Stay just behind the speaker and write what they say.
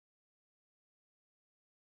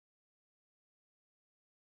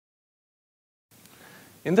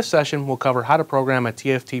In this session, we'll cover how to program a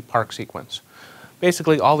TFT park sequence.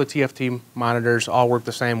 Basically, all the TFT monitors all work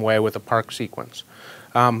the same way with a park sequence.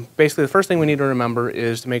 Basically, the first thing we need to remember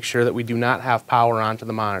is to make sure that we do not have power onto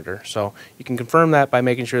the monitor. So you can confirm that by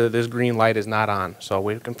making sure that this green light is not on. So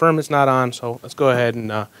we confirm it's not on, so let's go ahead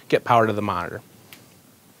and get power to the monitor.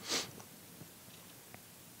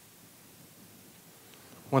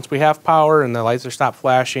 Once we have power and the lights are stopped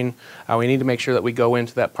flashing, we need to make sure that we go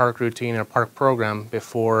into that park routine or park program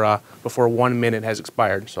before 1 minute has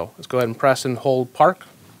expired. So let's go ahead and press and hold park.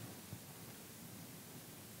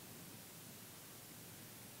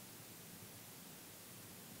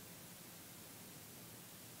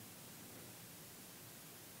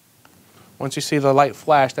 Once you see the light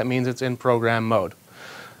flash, that means it's in program mode.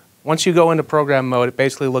 Once you go into program mode, it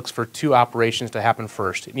basically looks for two operations to happen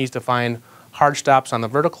first. It needs to find hard stops on the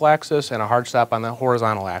vertical axis and a hard stop on the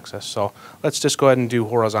horizontal axis. So let's just go ahead and do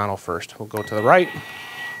horizontal first. We'll go to the right,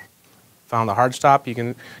 found the hard stop. You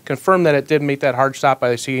can confirm that it did meet that hard stop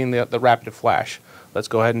by seeing the rapid flash. Let's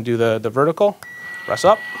go ahead and do the vertical. Press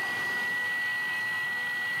up.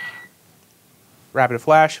 Rapid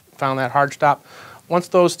flash, found that hard stop. Once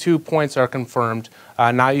those 2 points are confirmed,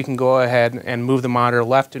 now you can go ahead and move the monitor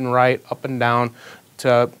left and right, up and down,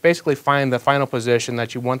 to basically find the final position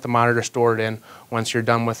that you want the monitor stored in once you're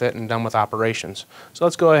done with it and done with operations. So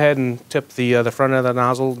let's go ahead and tip the front of the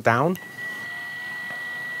nozzle down.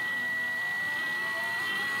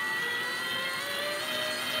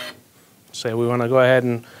 Say we want to go ahead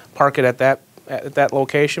and park it at that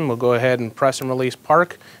location. We'll go ahead and press and release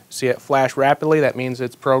park. See it flash rapidly, that means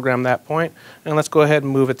it's programmed that point. And let's go ahead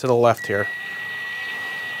and move it to the left here.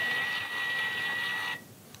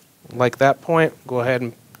 Like that point, go ahead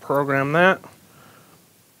and program that.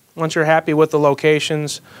 Once you're happy with the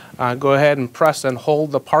locations, go ahead and press and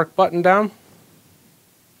hold the park button down.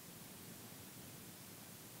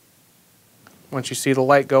 Once you see the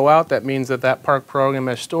light go out, that means that park program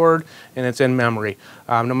is stored and it's in memory.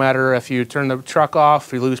 No matter if you turn the truck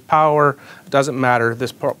off, you lose power, it doesn't matter.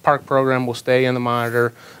 This park program will stay in the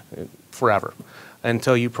monitor forever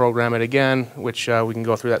until you program it again, which we can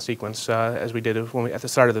go through that sequence as we did at the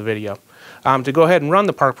start of the video. To go ahead and run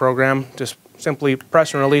the park program, just simply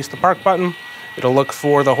press and release the park button. It'll look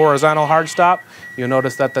for the horizontal hard stop. You'll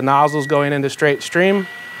notice that the nozzle's going into straight stream.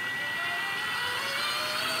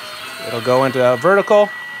 It'll go into vertical.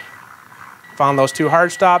 Found those 2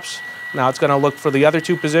 hard stops. Now it's going to look for the other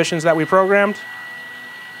 2 positions that we programmed.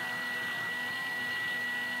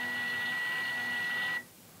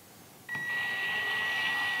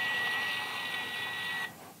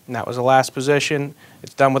 And that was the last position.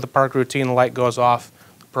 It's done with the park routine. The light goes off.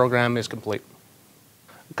 The program is complete.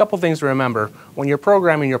 A couple things to remember. When you're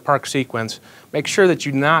programming your park sequence, make sure that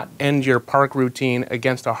you not end your park routine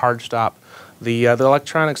against a hard stop. The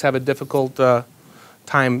electronics have a difficult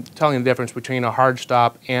time telling the difference between a hard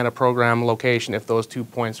stop and a program location if those 2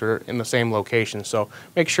 points are in the same location. So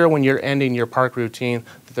make sure when you're ending your park routine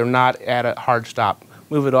that they're not at a hard stop.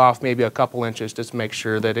 Move it off maybe a couple inches just to make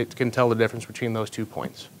sure that it can tell the difference between those 2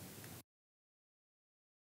 points.